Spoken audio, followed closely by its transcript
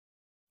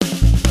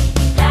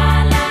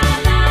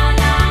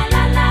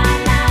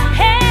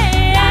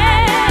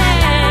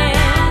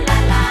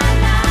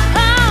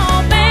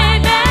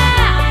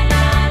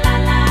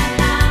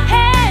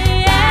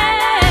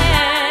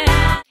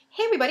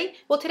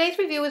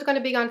review is going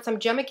to be on some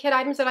Jemma kit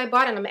items that I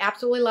bought and I'm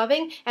absolutely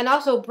loving, and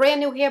also a brand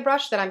new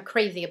hairbrush that I'm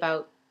crazy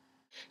about.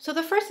 So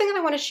the first thing that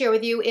I want to share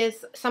with you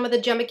is some of the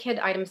Jemma kit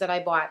items that I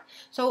bought.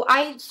 So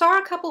I saw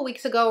a couple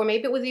weeks ago, or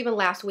maybe it was even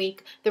last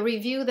week, the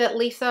review that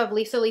Lisa of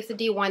Lisa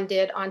D1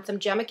 did on some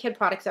Jemma kit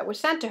products that were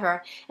sent to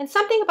her. And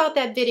something about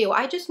that video,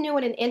 I just knew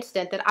in an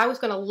instant that I was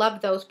going to love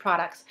those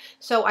products.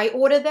 So I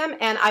ordered them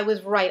and I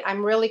was right.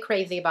 I'm really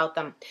crazy about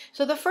them.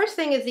 So the first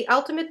thing is the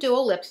Ultimate Duo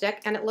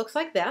lipstick, and it looks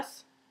like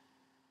this.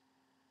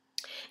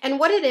 And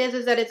what it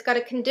is that it's got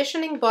a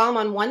conditioning balm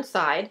on one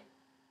side.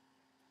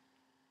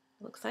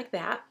 Looks like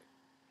that.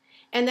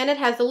 And then it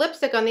has the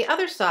lipstick on the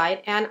other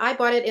side, and I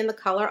bought it in the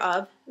color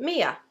of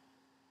Mia.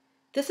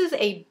 This is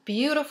a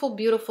beautiful,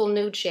 beautiful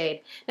nude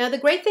shade. Now the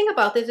great thing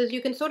about this is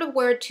you can sort of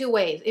wear it two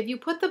ways. If you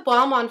put the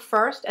balm on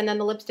first and then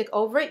the lipstick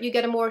over it, you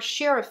get a more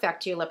sheer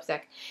effect to your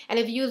lipstick. And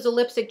if you use the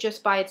lipstick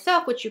just by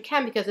itself, which you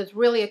can because it's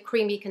really a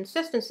creamy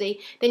consistency,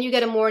 then you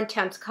get a more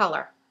intense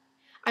color.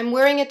 I'm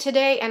wearing it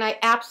today and I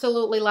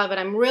absolutely love it.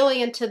 I'm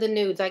really into the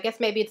nudes. I guess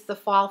maybe it's the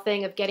fall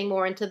thing of getting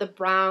more into the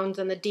browns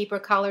and the deeper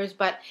colors,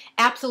 but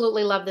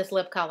absolutely love this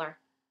lip color.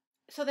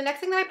 So the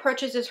next thing that I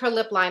purchased is her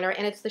lip liner,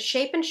 and it's the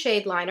Shape and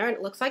Shade liner, and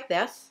it looks like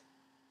this.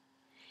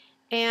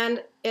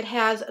 And it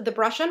has the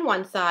brush on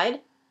one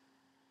side,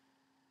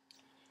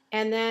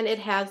 and then it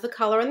has the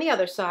color on the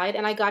other side,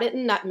 and I got it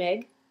in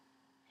Nutmeg.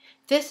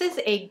 This is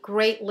a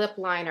great lip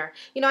liner.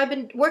 You know, I've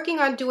been working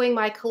on doing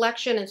my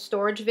collection and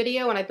storage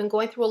video, and I've been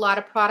going through a lot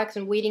of products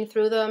and weeding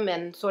through them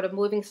and sort of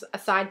moving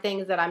aside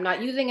things that I'm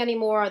not using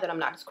anymore, that I'm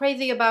not as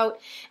crazy about.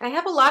 And I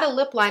have a lot of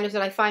lip liners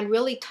that I find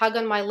really tug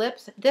on my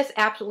lips. This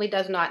absolutely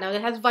does not. Now,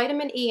 it has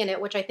vitamin E in it,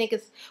 which I think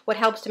is what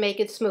helps to make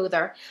it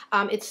smoother.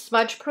 It's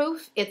smudge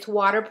proof, it's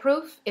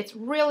waterproof, it's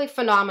really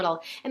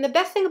phenomenal. And the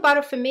best thing about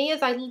it for me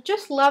is I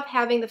just love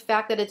having the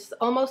fact that it's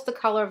almost the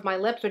color of my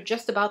lips, or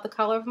just about the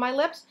color of my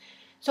lips.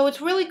 So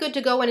it's really good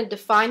to go in and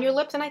define your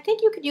lips, and I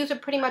think you could use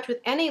it pretty much with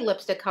any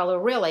lipstick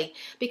color, really,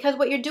 because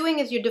what you're doing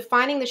is you're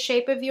defining the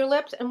shape of your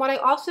lips, and what I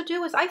also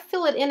do is I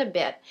fill it in a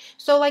bit.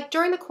 So like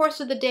during the course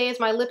of the day, as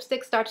my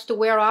lipstick starts to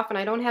wear off and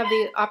I don't have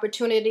the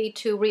opportunity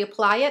to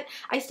reapply it,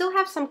 I still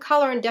have some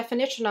color and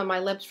definition on my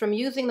lips from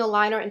using the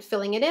liner and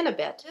filling it in a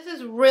bit. This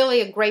is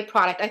really a great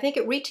product. I think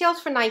it retails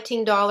for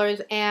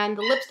 $19, and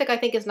the lipstick I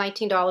think is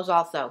 $19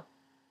 also.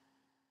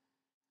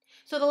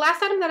 So the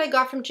last item that I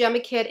got from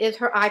Jemma Kit is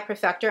her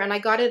I-Perfector, and I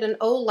got it in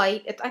O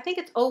Light. I think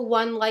it's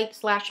O1 Light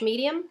 /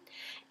 medium,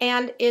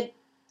 and it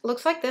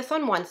looks like this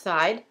on one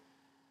side,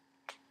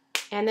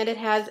 and then it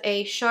has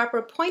a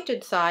sharper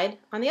pointed side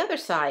on the other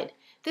side.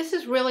 This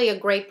is really a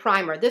great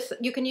primer.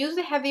 You can use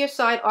the heavier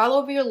side all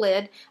over your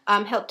lid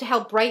to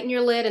help brighten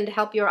your lid and to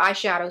help your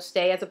eyeshadow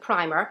stay as a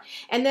primer.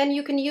 And then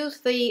you can use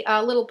the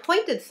little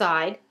pointed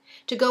side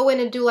to go in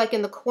and do like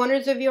in the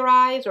corners of your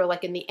eyes or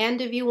like in the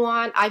end if you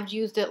want. I've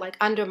used it like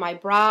under my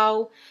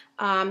brow.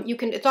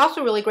 It's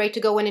also really great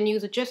to go in and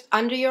use it just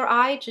under your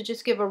eye to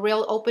just give a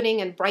real opening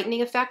and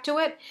brightening effect to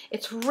it.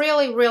 It's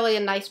really, really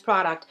a nice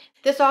product.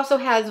 This also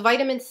has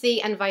vitamin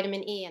C and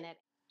vitamin E in it.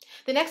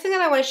 The next thing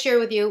that I want to share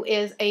with you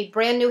is a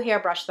brand new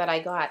hairbrush that I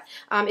got.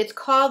 It's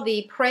called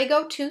the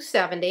Prego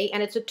 270,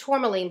 and it's a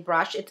tourmaline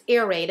brush. It's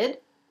aerated.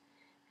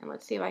 And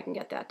let's see if I can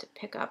get that to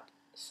pick up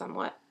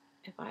somewhat.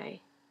 I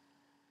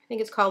think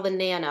it's called the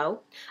Nano.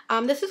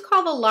 This is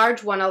called the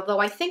large one, although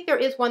I think there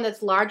is one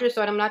that's larger,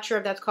 so I'm not sure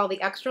if that's called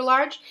the extra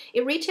large.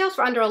 It retails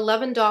for under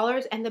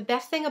 $11, and the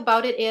best thing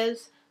about it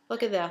is,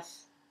 look at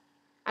this.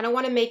 I don't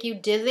want to make you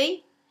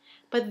dizzy,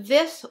 but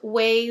this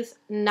weighs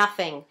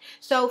nothing.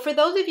 So for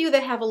those of you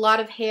that have a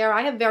lot of hair,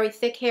 I have very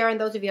thick hair, and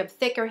those of you who have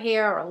thicker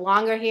hair or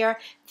longer hair,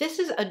 this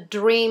is a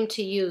dream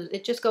to use.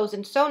 It just goes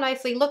in so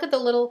nicely. Look at the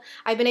little,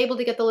 I've been able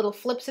to get the little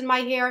flips in my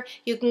hair.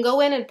 You can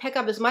go in and pick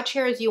up as much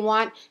hair as you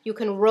want. You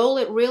can roll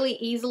it really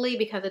easily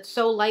because it's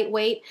so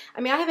lightweight.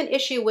 I mean, I have an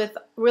issue with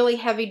really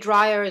heavy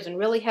dryers and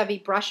really heavy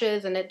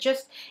brushes, and it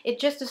just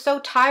is so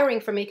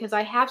tiring for me because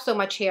I have so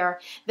much hair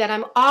that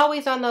I'm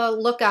always on the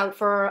lookout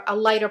for a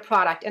lighter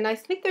product. And I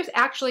think there's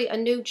actually a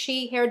new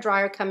Chi hair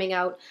dryer coming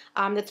out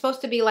that's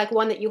supposed to be like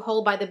one that you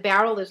hold by the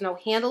barrel. There's no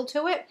handle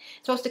to it.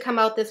 It's supposed to come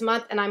out this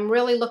month, and I'm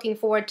really looking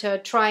forward to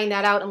trying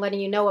that out and letting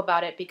you know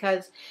about it,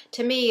 because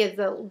to me,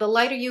 the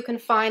lighter you can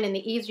find and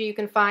the easier you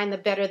can find, the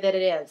better that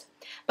it is.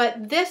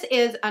 But this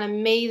is an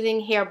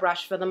amazing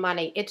hairbrush for the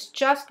money. It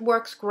just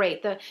works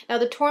great. Now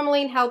the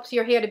tourmaline helps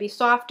your hair to be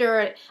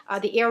softer.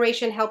 The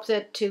aeration helps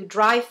it to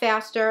dry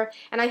faster.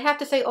 And I have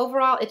to say,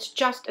 overall, it's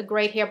just a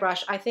great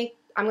hairbrush. I think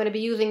I'm going to be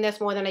using this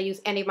more than I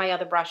use any of my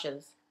other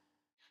brushes.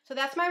 So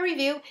that's my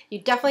review. You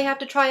definitely have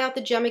to try out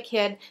the Jemma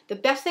Kit. The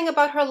best thing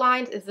about her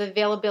lines is the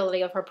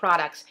availability of her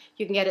products.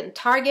 You can get it in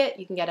Target,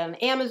 you can get it on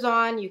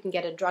Amazon, you can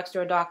get it at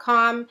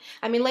drugstore.com.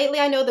 I mean, lately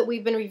I know that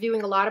we've been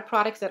reviewing a lot of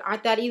products that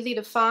aren't that easy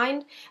to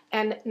find,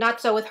 and not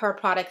so with her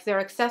products. They're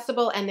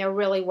accessible and they're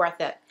really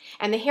worth it.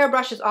 And the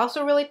hairbrush is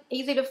also really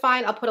easy to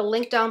find. I'll put a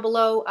link down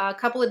below, a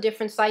couple of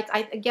different sites.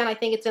 Again, I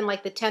think it's in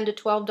like the $10 to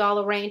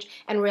 $12 range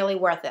and really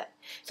worth it.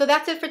 So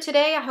that's it for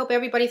today. I hope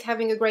everybody's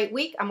having a great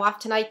week. I'm off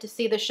tonight to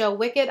see the show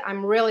Wicked.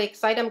 I'm really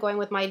excited. I'm going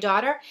with my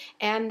daughter.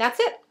 And that's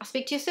it. I'll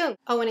speak to you soon.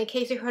 Oh, and in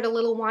case you heard a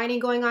little whining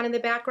going on in the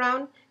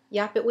background,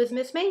 yep, it was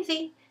Miss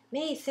Maisie.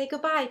 May, say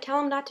goodbye. Tell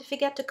them not to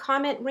forget to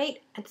comment,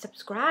 rate, and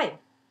subscribe.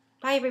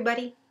 Bye,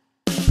 everybody.